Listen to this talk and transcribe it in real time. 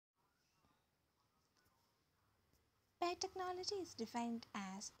Biotechnology is defined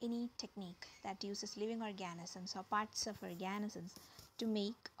as any technique that uses living organisms or parts of organisms to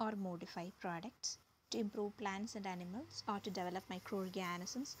make or modify products, to improve plants and animals, or to develop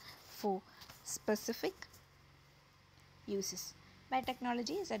microorganisms for specific uses.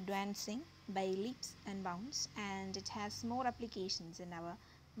 Biotechnology is advancing by leaps and bounds, and it has more applications in our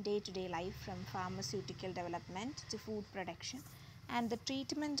day to day life, from pharmaceutical development to food production and the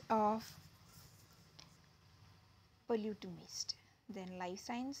treatment of pollutant waste. Then life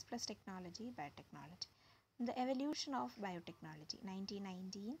science plus technology, biotechnology. The evolution of biotechnology.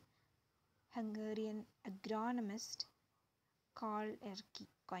 1919, Hungarian agronomist Karl Erke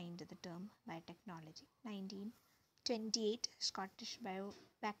coined the term biotechnology. 1928, Scottish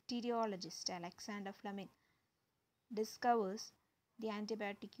bacteriologist Alexander Fleming discovers the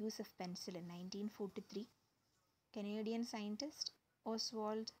antibiotic use of penicillin. 1943, Canadian scientist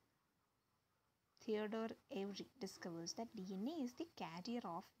Oswald Theodore Avery discovers that DNA is the carrier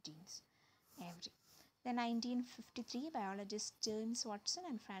of genes. Avery. Then 1953, biologist James Watson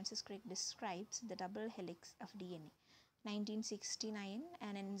and Francis Crick describes the double helix of DNA. 1969,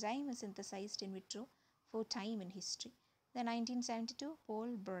 an enzyme is synthesized in vitro for time in history. Then 1972,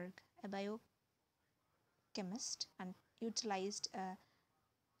 Paul Berg, a biochemist, utilized a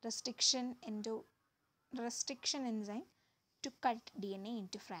restriction enzyme to cut DNA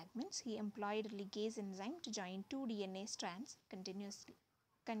into fragments. He employed ligase enzyme to join two DNA strands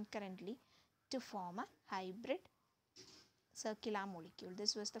concurrently to form a hybrid circular molecule.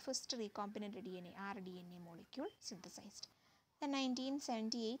 This was the first recombinant DNA, rDNA molecule synthesized. The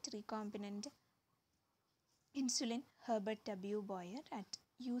 1978 recombinant insulin, Herbert W. Boyer at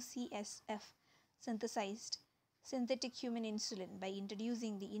UCSF synthesized synthetic human insulin by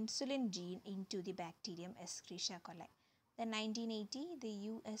introducing the insulin gene into the bacterium Escherichia coli. Then 1980, the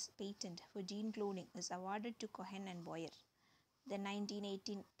US patent for gene cloning is awarded to Cohen and Boyer. Then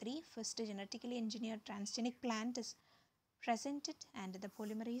 1983, first genetically engineered transgenic plant is presented and the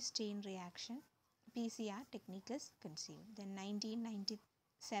polymerase chain reaction PCR technique is conceived. Then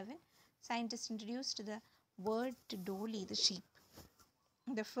 1997, scientists introduced the word to Dolly the sheep,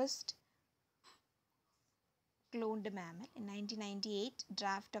 the first cloned mammal. In 1998,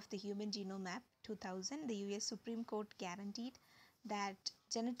 draft of the Human Genome Map. 2000, the US Supreme Court guaranteed that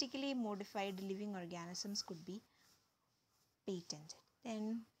genetically modified living organisms could be patented.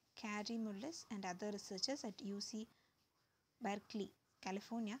 Then Kary Mullis and other researchers at UC Berkeley,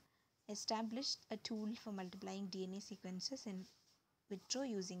 California, established a tool for multiplying DNA sequences in vitro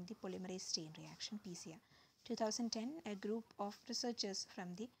using the polymerase chain reaction PCR. 2010, a group of researchers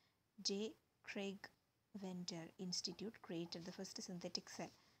from the J. Craig Venter Institute created the first synthetic cell.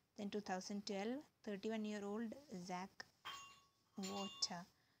 Then 2012, 31-year-old Zach Water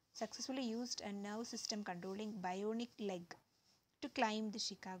successfully used a nerve system controlling bionic leg to climb the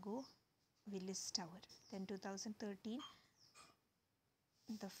Chicago Willis Tower. Then 2013,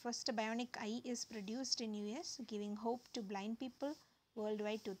 the first bionic eye is produced in US, giving hope to blind people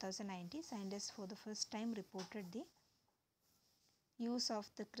worldwide. 2019, scientists for the first time reported the use of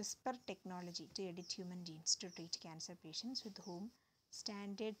the CRISPR technology to edit human genes to treat cancer patients with whom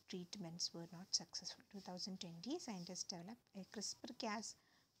standard treatments were not successful. 2020, scientists developed a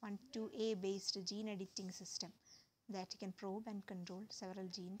CRISPR-Cas12a based gene editing system that can probe and control several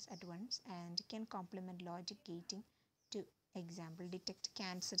genes at once and can complement logic gating to, example, detect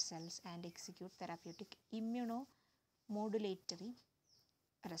cancer cells and execute therapeutic immunomodulatory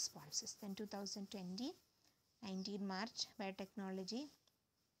responses. Then 2020, 19 March, biotechnology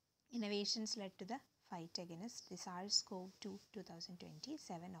innovations led to the fight against the SARS-CoV-2. 2020,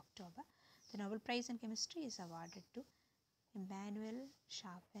 7 October. The Nobel Prize in Chemistry is awarded to Emmanuel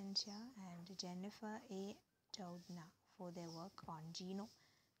Charpentier and Jennifer A. Doudna for their work on genome.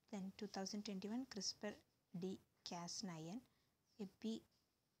 Then 2021, CRISPR-Cas9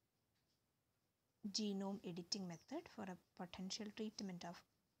 epigenome editing method for a potential treatment of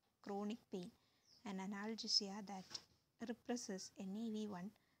chronic pain and analgesia that represses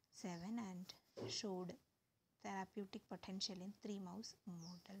NAV1.7 and showed therapeutic potential in 3 mouse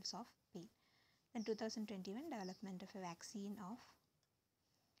models of pain. Then 2021, development of a vaccine of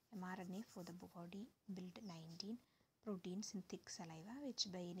mRNA for the body build 19 proteins in thick saliva, which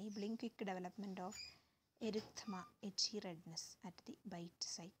by enabling quick development of erythema, itchy redness at the bite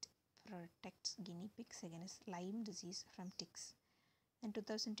site, protects guinea pigs against Lyme disease from ticks. In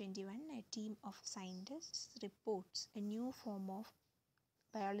 2021, a team of scientists reports a new form of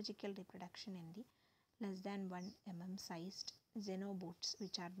biological reproduction in the less than 1 mm sized xenobots,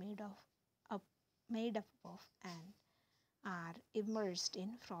 which are made up of and are immersed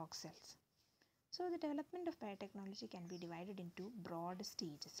in frog cells. So the development of biotechnology can be divided into broad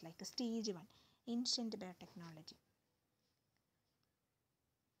stages, like a stage 1, ancient biotechnology,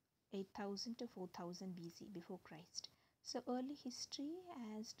 8000 to 4000 BC, before Christ. So early history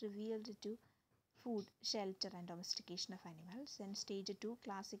has revealed to food, shelter and domestication of animals. Then stage 2,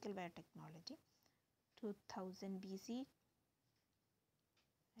 classical biotechnology, 2000 BC,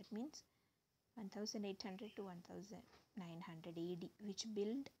 that means 1800 to 1900 AD, which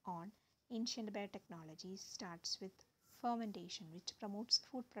build on ancient biotechnology, starts with fermentation, which promotes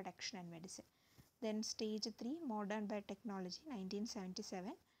food production and medicine. Then stage 3, modern biotechnology,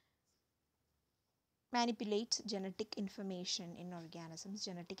 1977, manipulates genetic information in organisms.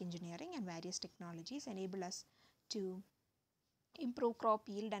 Genetic engineering and various technologies enable us to improve crop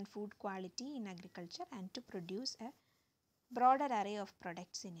yield and food quality in agriculture and to produce a broader array of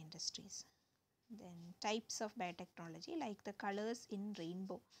products in industries. Then types of biotechnology, like the colors in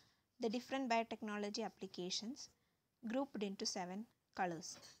rainbow. The different biotechnology applications grouped into 7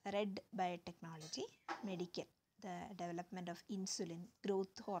 colors. Red biotechnology, medical, the development of insulin,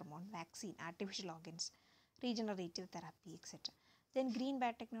 growth hormone, vaccine, artificial organs, regenerative therapy, etc. Then green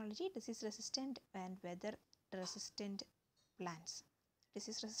biotechnology, disease resistant and weather resistant plants.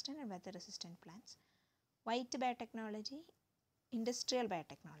 Disease resistant and weather resistant plants. White biotechnology, industrial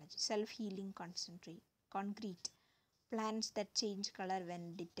biotechnology, self-healing concrete, plants that change color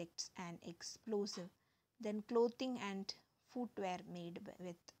when detects an explosive. Then clothing and footwear made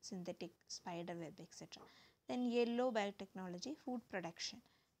with synthetic spider web, etc. Then yellow biotechnology, food production,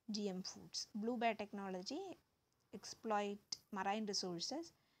 GM foods. Blue biotechnology, exploit marine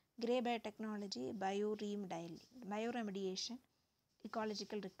resources. Grey biotechnology, bioremediation,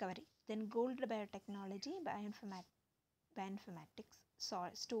 ecological recovery. Then gold biotechnology, bioinformatics,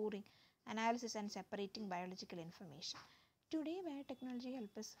 storing, analysis and separating biological information. Today biotechnology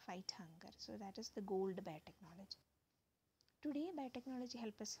helps us fight hunger, so that is the gold biotechnology. Today biotechnology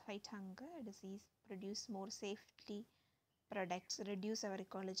helps us fight hunger, disease, produce more safety products, reduce our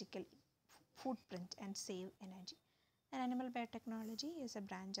ecological footprint and save energy. And animal biotechnology is a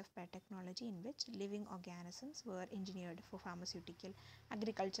branch of biotechnology in which living organisms were engineered for pharmaceutical,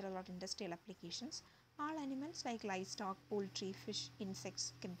 agricultural or industrial applications. All animals like livestock, poultry, fish,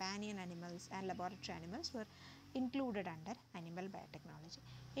 insects, companion animals and laboratory animals were included under animal biotechnology.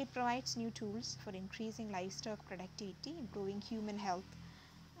 It provides new tools for increasing livestock productivity, improving human health,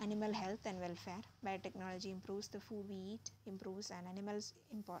 animal health and welfare. Biotechnology improves the food we eat, improves an animal's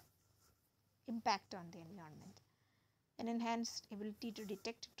impact on the environment. An enhanced ability to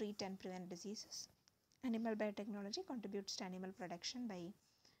detect, treat and prevent diseases. Animal biotechnology contributes to animal production by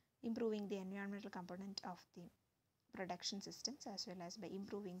improving the environmental component of the production systems as well as by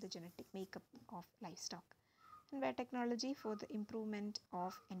improving the genetic makeup of livestock. And biotechnology for the improvement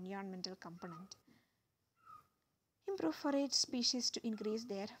of environmental component. Improve forage species to increase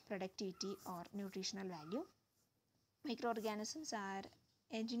their productivity or nutritional value. Microorganisms are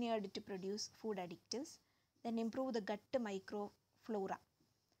engineered to produce food additives. Then improve the gut microflora.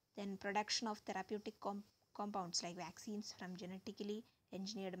 Then production of therapeutic compounds like vaccines from genetically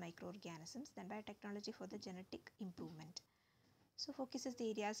engineered microorganisms. Then biotechnology for the genetic improvement. So focuses the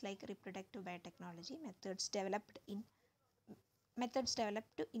areas like reproductive biotechnology, methods developed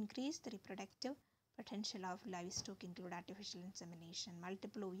to increase the reproductive potential of livestock include artificial insemination,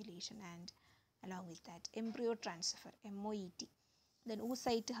 multiple ovulation and along with that embryo transfer, MOET. Then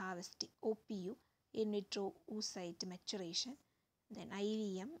oocyte harvesting, OPU, in vitro oocyte maturation. Then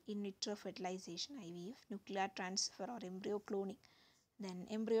IVM, in vitro fertilization, IVF, nuclear transfer or embryo cloning. Then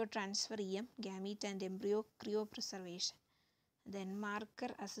embryo transfer, EM, gamete and embryo cryopreservation. Then marker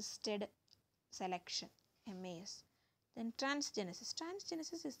assisted selection, MAS. Then transgenesis.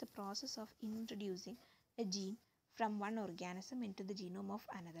 Transgenesis is the process of introducing a gene from one organism into the genome of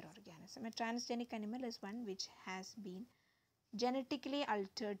another organism. A transgenic animal is one which has been genetically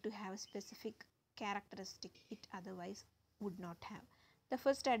altered to have specific characteristic it otherwise would not have. The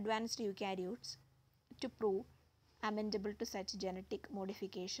first advanced eukaryotes to prove amenable to such genetic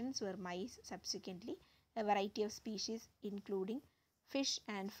modifications were mice. Subsequently, a variety of species including fish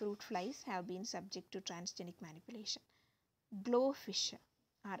and fruit flies have been subject to transgenic manipulation. Glowfish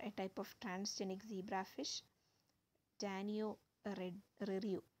are a type of transgenic zebrafish, Danio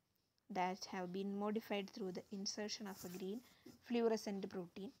rerio, that have been modified through the insertion of a green fluorescent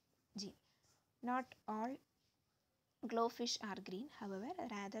protein gene. Not all glowfish are green, however,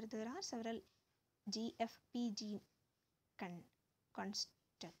 rather there are several GFP gene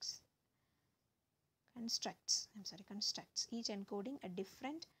constructs, each encoding a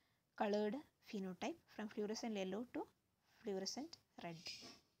different colored phenotype from fluorescent yellow to fluorescent red.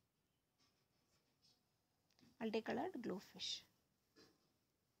 multicolored glowfish.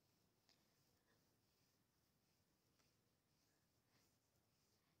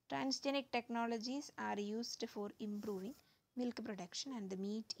 Transgenic technologies are used for improving milk production and the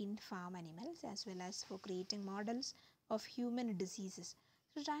meat in farm animals, as well as for creating models of human diseases.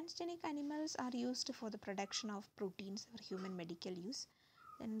 So transgenic animals are used for the production of proteins for human medical use.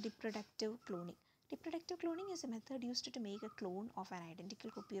 Then reproductive cloning. Reproductive cloning is a method used to make a clone of an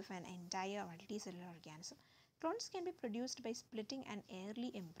identical copy of an entire multicellular organism. Clones can be produced by splitting an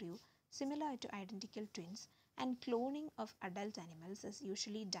early embryo similar to identical twins, and cloning of adult animals is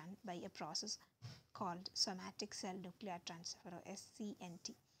usually done by a process called somatic cell nuclear transfer, or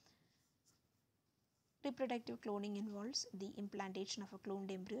SCNT. Reproductive cloning involves the implantation of a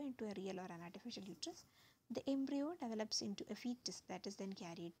cloned embryo into a real or an artificial uterus. The embryo develops into a fetus that is then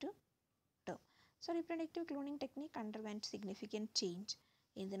carried to term. So reproductive cloning technique underwent significant change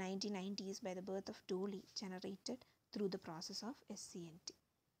in the 1990s by the birth of Dolly, generated through the process of SCNT.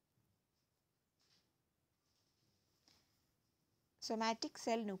 Somatic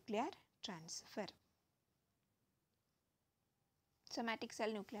cell nuclear transfer. Somatic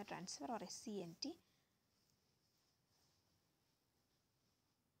cell nuclear transfer, or SCNT,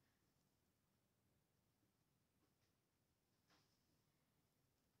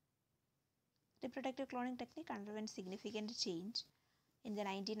 reproductive cloning technique underwent significant change in the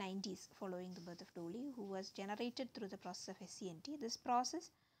 1990s following the birth of Dolly, who was generated through the process of SCNT. This process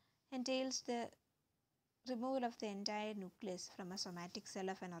entails the removal of the entire nucleus from a somatic cell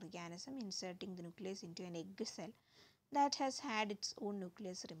of an organism, inserting the nucleus into an egg cell that has had its own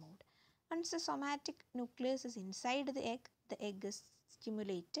nucleus removed. Once the somatic nucleus is inside the egg is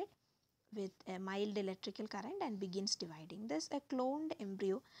stimulated with a mild electrical current and begins dividing. Thus, a cloned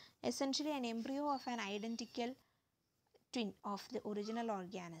embryo, essentially an embryo of an identical twin of the original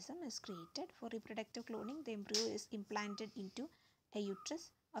organism, is created. For reproductive cloning, the embryo is implanted into a uterus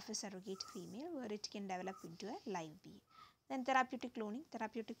of a surrogate female, where it can develop into a live being. Then therapeutic cloning.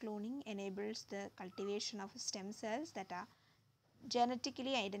 Therapeutic cloning enables the cultivation of stem cells that are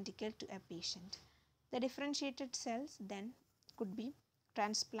genetically identical to a patient. The differentiated cells then could be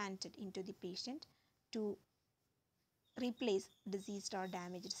transplanted into the patient to replace diseased or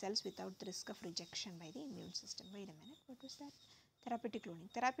damaged cells without the risk of rejection by the immune system. Wait a minute, what was that? Therapeutic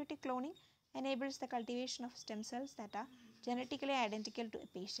cloning. Therapeutic cloning enables the cultivation of stem cells that are genetically identical to a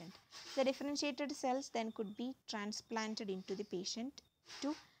patient. The differentiated cells then could be transplanted into the patient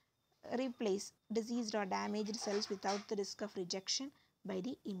to replace diseased or damaged cells without the risk of rejection by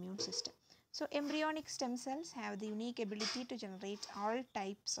the immune system. So embryonic stem cells have the unique ability to generate all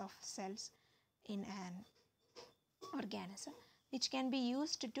types of cells in an organism, which can be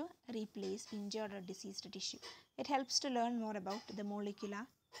used to replace injured or diseased tissue. It helps to learn more about the molecular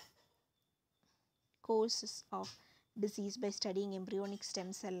causes of disease by studying embryonic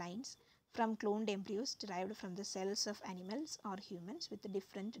stem cell lines from cloned embryos derived from the cells of animals or humans with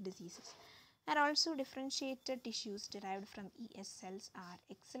different diseases. And also differentiated tissues derived from ES cells are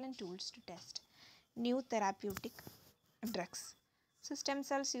excellent tools to test new therapeutic drugs. So stem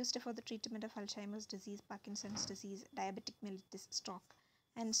cells used for the treatment of Alzheimer's disease, Parkinson's disease, diabetic mellitus, stroke,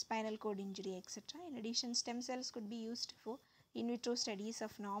 and spinal cord injury, etc. In addition, stem cells could be used for in vitro studies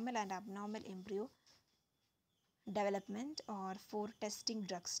of normal and abnormal embryo development, or for testing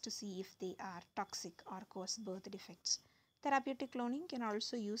drugs to see if they are toxic or cause birth defects. Therapeutic cloning can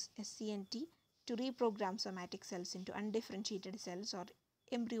also use SCNT to reprogram somatic cells into undifferentiated cells or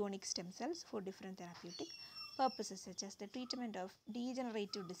embryonic stem cells for different therapeutic purposes, such as the treatment of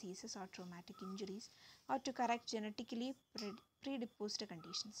degenerative diseases or traumatic injuries, or to correct genetically predisposed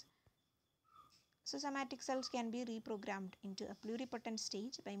conditions. So somatic cells can be reprogrammed into a pluripotent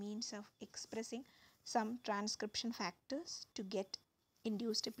stage by means of expressing some transcription factors to get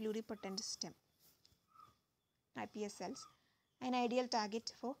induced pluripotent stem iPS cells, an ideal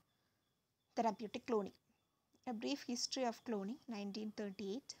target for therapeutic cloning. A brief history of cloning.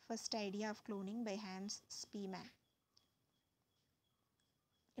 1938, first idea of cloning by Hans Spemann.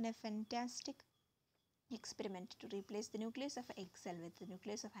 In a fantastic experiment to replace the nucleus of an egg cell with the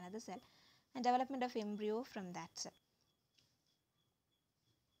nucleus of another cell, and development of embryo from that cell.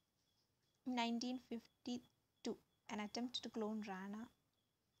 1952, an attempt to clone Rana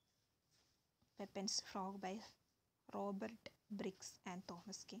Pepin's frog by Robert Briggs and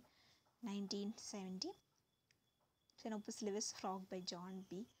Thomas King. 1970, Xenopus levis frog by John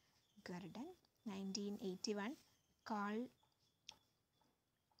B. Gurdon. 1981, Carl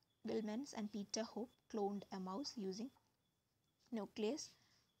Wilmans and Peter Hope cloned a mouse using nucleus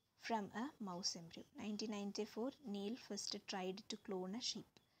from a mouse embryo. 1994, Neil first tried to clone a sheep.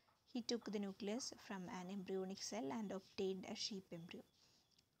 He took the nucleus from an embryonic cell and obtained a sheep embryo.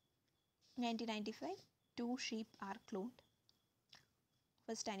 1995, 2 sheep are cloned.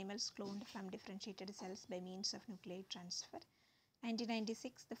 First animals cloned from differentiated cells by means of nucleate transfer.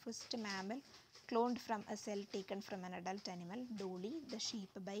 1996, the first mammal cloned from a cell taken from an adult animal, Dolly the sheep,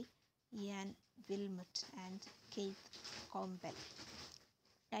 by Ian Wilmut and Keith Campbell.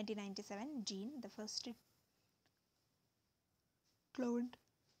 1997, Jean, the first cloned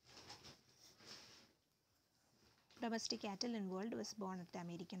domestic cattle in world, was born at the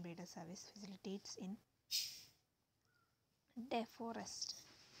American Breeder Service facilities in DeForest,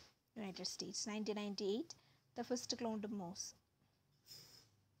 United States. 1998, the first cloned moose,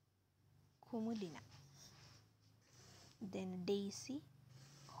 Cumulina. Then Daisy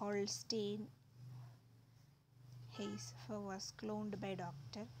Holstein Heifer was cloned by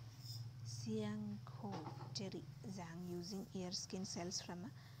Dr. Xiangho Jerry Zhang using ear skin cells from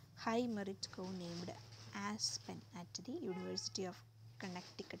a high merit cow named Aspen at the University of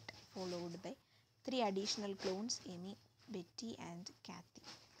Connecticut, followed by 3 additional clones, Amy, Betty, and Kathy.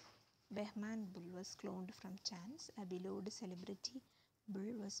 Behman Bull was cloned from Chance. A beloved celebrity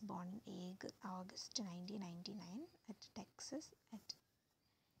bull was born in August 1999 at Texas at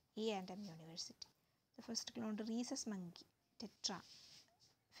A&M University. The first cloned rhesus monkey, Tetra,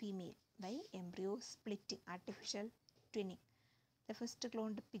 female, by embryo splitting, artificial twinning. The first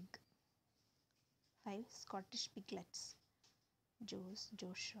cloned pig, 5 Scottish piglets, Joe,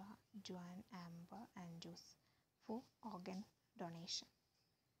 Joshua, Joan, Amber, and Juice, for organ donation.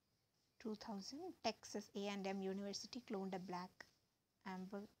 2000, Texas A&M University cloned a black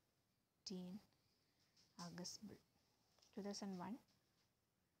Aberdeen Argus bull. 2001,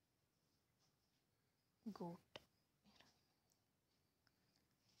 goat.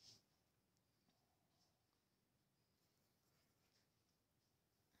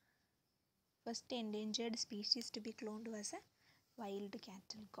 First endangered species to be cloned was a wild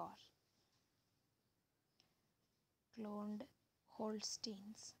cattle gaur. Cloned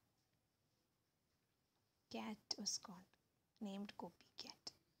Holsteins. Cat was named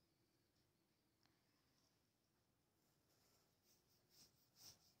Copycat.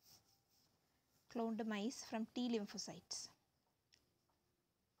 Cloned mice from T lymphocytes.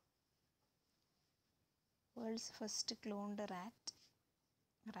 World's first cloned rat,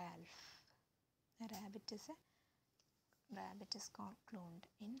 Ralph. A rabbit is cloned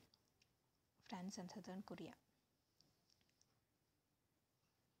in France and Southern Korea.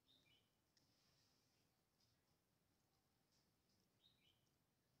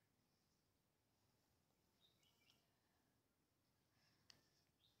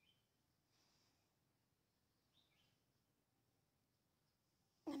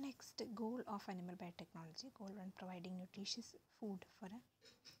 The next goal of animal biotechnology, goal 1, providing nutritious food for a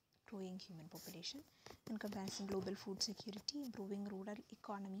growing human population, encompassing global food security, improving rural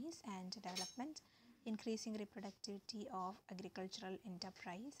economies and development, increasing reproductivity of agricultural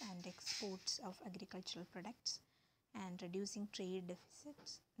enterprise and exports of agricultural products, and reducing trade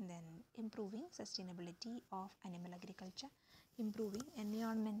deficits. Then improving sustainability of animal agriculture, improving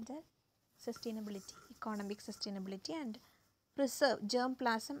environmental sustainability, economic sustainability, and preserve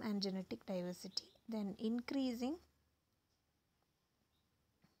germplasm and genetic diversity. Then increasing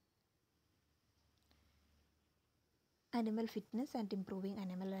animal fitness and improving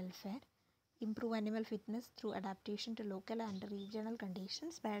animal welfare. Improve animal fitness through adaptation to local and regional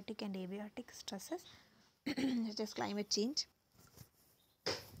conditions, biotic and abiotic stresses such as climate change,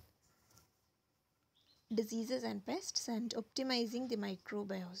 diseases and pests, and optimizing the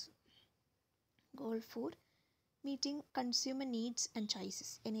microbiome. Goal 4, meeting consumer needs and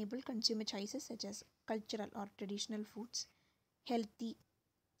choices. Enable consumer choices such as cultural or traditional foods, healthy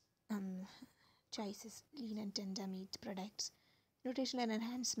choices, lean and tender meat products, nutritional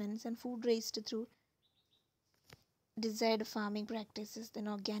enhancements, and food raised through desired farming practices. Then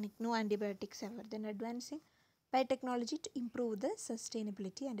organic, no antibiotics ever. Then advancing biotechnology to improve the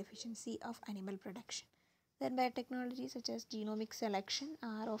sustainability and efficiency of animal production. Then biotechnology such as genomic selection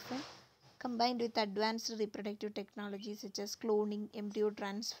are often combined with advanced reproductive technologies such as cloning, embryo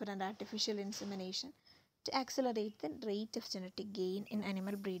transfer, and artificial insemination to accelerate the rate of genetic gain in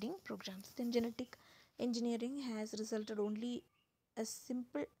animal breeding programs. Then genetic engineering has resulted only a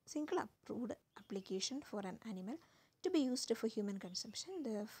single approved application for an animal to be used for human consumption,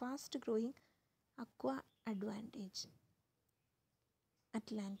 the fast growing aqua advantage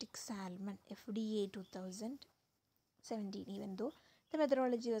Atlantic salmon, FDA 2017, even though the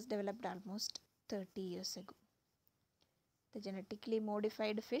methodology was developed almost 30 years ago. The genetically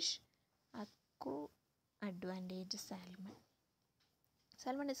modified fish, aqua advantage salmon.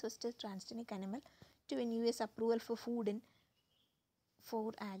 Salmon is first a transgenic animal to win US approval for food in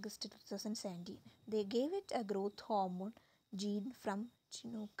 4 August 2017. They gave it a growth hormone gene from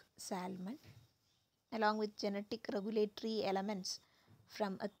Chinook salmon along with genetic regulatory elements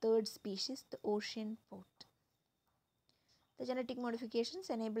from a third species, the ocean pot. The genetic modifications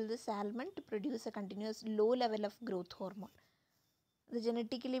enable the salmon to produce a continuous low level of growth hormone. The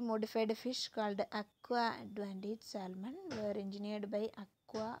genetically modified fish called aqua advantage salmon were engineered by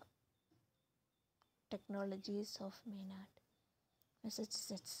Aqua Technologies of Maynard,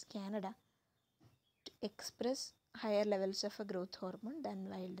 Massachusetts, Canada, to express higher levels of a growth hormone than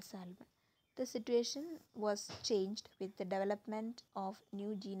wild salmon. The situation was changed with the development of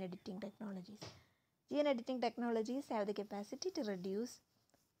new gene editing technologies. Gene editing technologies have the capacity to reduce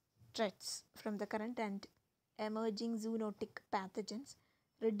threats from the current and emerging zoonotic pathogens,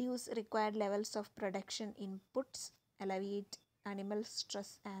 reduce required levels of production inputs, alleviate animal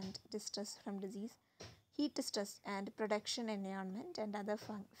stress and distress from disease, heat stress and production environment and other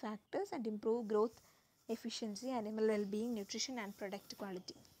factors, and improve growth efficiency, animal well-being, nutrition and product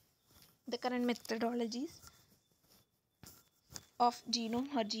quality. The current methodologies of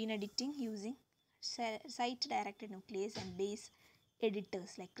genome or gene editing using site-directed nuclease and base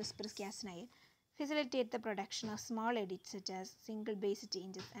editors like CRISPR-Cas9 facilitate the production of small edits such as single base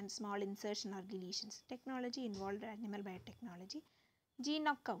changes and small insertion or deletions. Technology involved animal biotechnology. Gene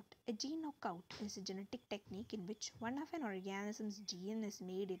knockout. A gene knockout is a genetic technique in which one of an organism's gene is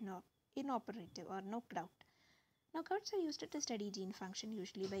made inoperative or knocked out. Knockouts are used to study gene function,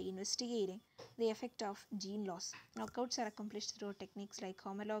 usually by investigating the effect of gene loss. Knockouts are accomplished through techniques like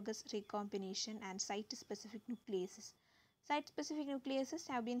homologous recombination and site-specific nucleases. Site-specific nucleases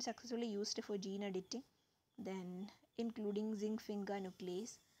have been successfully used for gene editing, then including zinc finger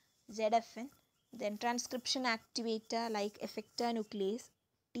nuclease, ZFN, then transcription activator like effector nuclease,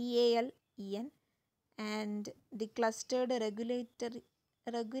 TALEN, and the clustered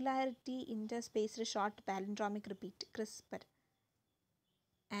regularity interspaced short palindromic repeat CRISPR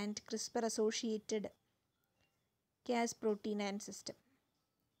and CRISPR associated Cas protein and system.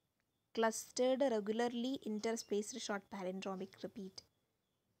 Clustered regularly interspaced short palindromic repeat.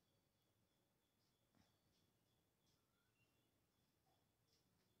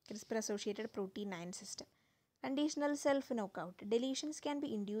 CRISPR associated protein 9 system. Conditional self knockout. Deletions can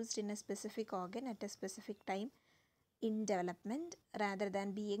be induced in a specific organ at a specific time in development rather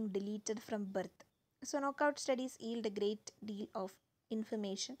than being deleted from birth. So knockout studies yield a great deal of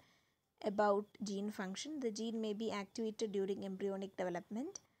information about gene function. The gene may be activated during embryonic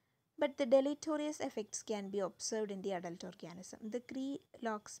development, but the deleterious effects can be observed in the adult organism. The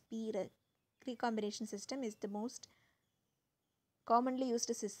Cre-Lox-P recombination system is the most commonly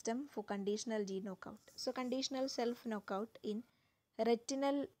used system for conditional gene knockout. So conditional self knockout in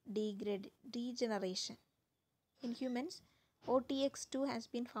retinal degeneration. In humans, OTX2 has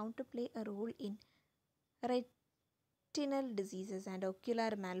been found to play a role in retinal diseases and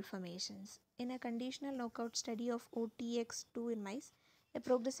ocular malformations. In a conditional knockout study of OTX2 in mice, a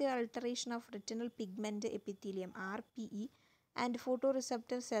progressive alteration of retinal pigment epithelium RPE and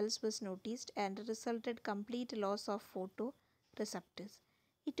photoreceptor cells was noticed and resulted complete loss of photoreceptors.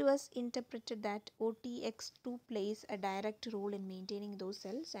 It was interpreted that OTX2 plays a direct role in maintaining those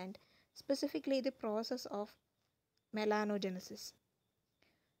cells and specifically the process of melanogenesis.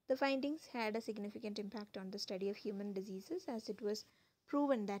 The findings had a significant impact on the study of human diseases, as it was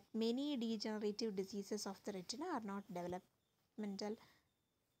proven that many degenerative diseases of the retina are not developmental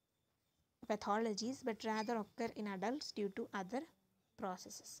pathologies but rather occur in adults due to other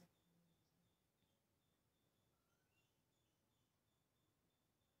processes.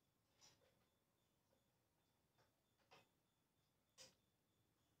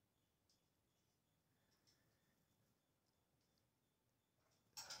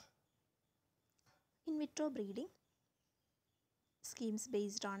 In vitro breeding schemes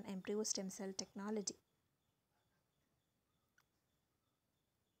based on embryo stem cell technology.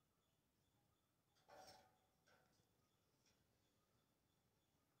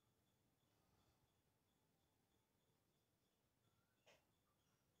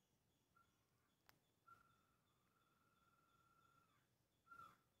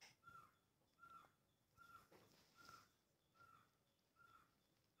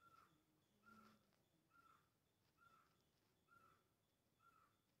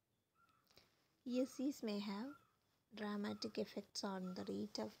 ESCs may have dramatic effects on the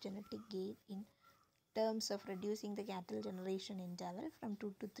rate of genetic gain in terms of reducing the cattle generation interval from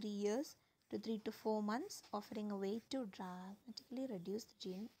 2 to 3 years to 3 to 4 months, offering a way to dramatically reduce the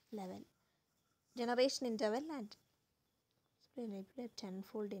gene level generation interval and enable a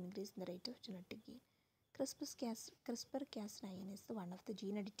tenfold increase in the rate of genetic gain. CRISPR-Cas9 is one of the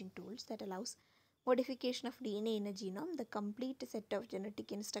gene editing tools that allows modification of DNA in a genome, the complete set of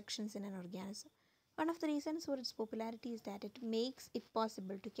genetic instructions in an organism. One of the reasons for its popularity is that it makes it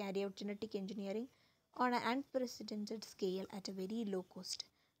possible to carry out genetic engineering on an unprecedented scale at a very low cost.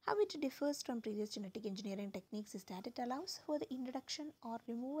 How it differs from previous genetic engineering techniques is that it allows for the introduction or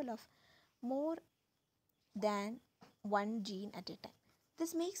removal of more than one gene at a time.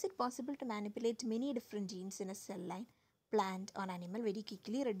 This makes it possible to manipulate many different genes in a cell line, plant, or animal very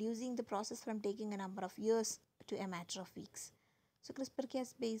quickly, reducing the process from taking a number of years to a matter of weeks. So,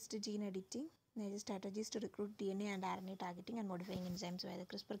 CRISPR-Cas based gene editing major strategies to recruit DNA and RNA targeting and modifying enzymes via the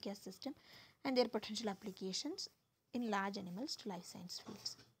CRISPR-Cas system and their potential applications in large animals to life science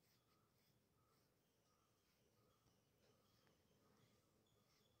fields.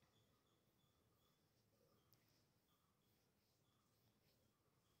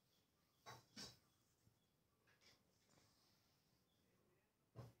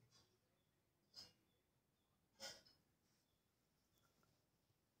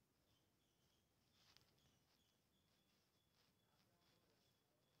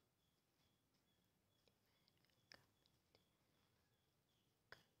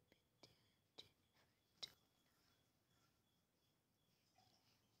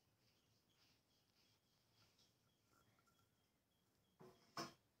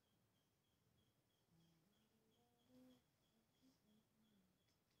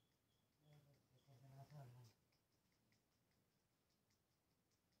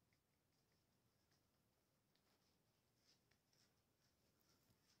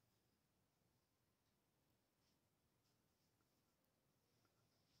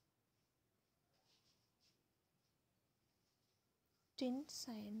 Tin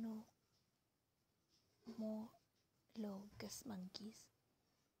cynomolgus monkeys.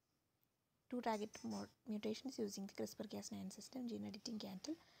 Two target mutations using the CRISPR-Cas9 system gene editing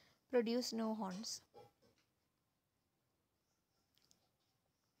cattle produce no horns.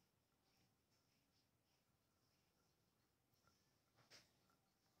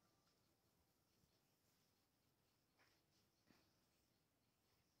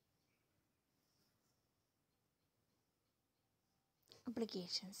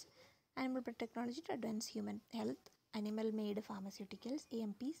 Applications: animal technology to advance human health, animal made pharmaceuticals,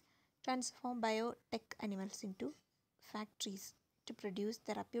 AMPs, transform biotech animals into factories to produce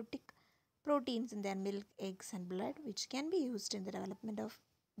therapeutic proteins in their milk, eggs, and blood, which can be used in the development of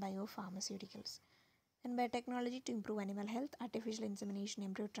biopharmaceuticals. And biotechnology to improve animal health, artificial insemination,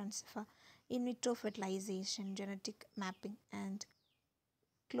 embryo transfer, in vitro fertilization, genetic mapping, and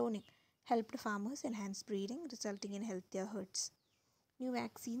cloning helped farmers enhance breeding, resulting in healthier herds. New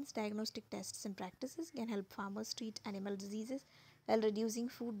vaccines, diagnostic tests, and practices can help farmers treat animal diseases while reducing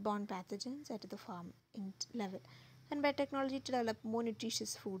foodborne pathogens at the farm level. And biotechnology to develop more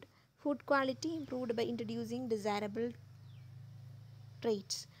nutritious food. Food quality improved by introducing desirable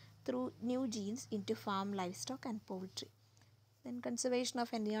traits through new genes into farm livestock and poultry. Then conservation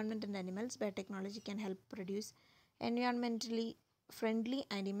of environment and animals. Biotechnology can help produce environmentally friendly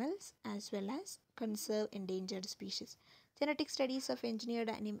animals as well as conserve endangered species. Genetic studies of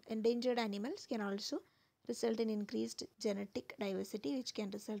endangered animals can also result in increased genetic diversity, which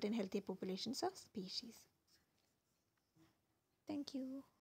can result in healthier populations of species. Thank you.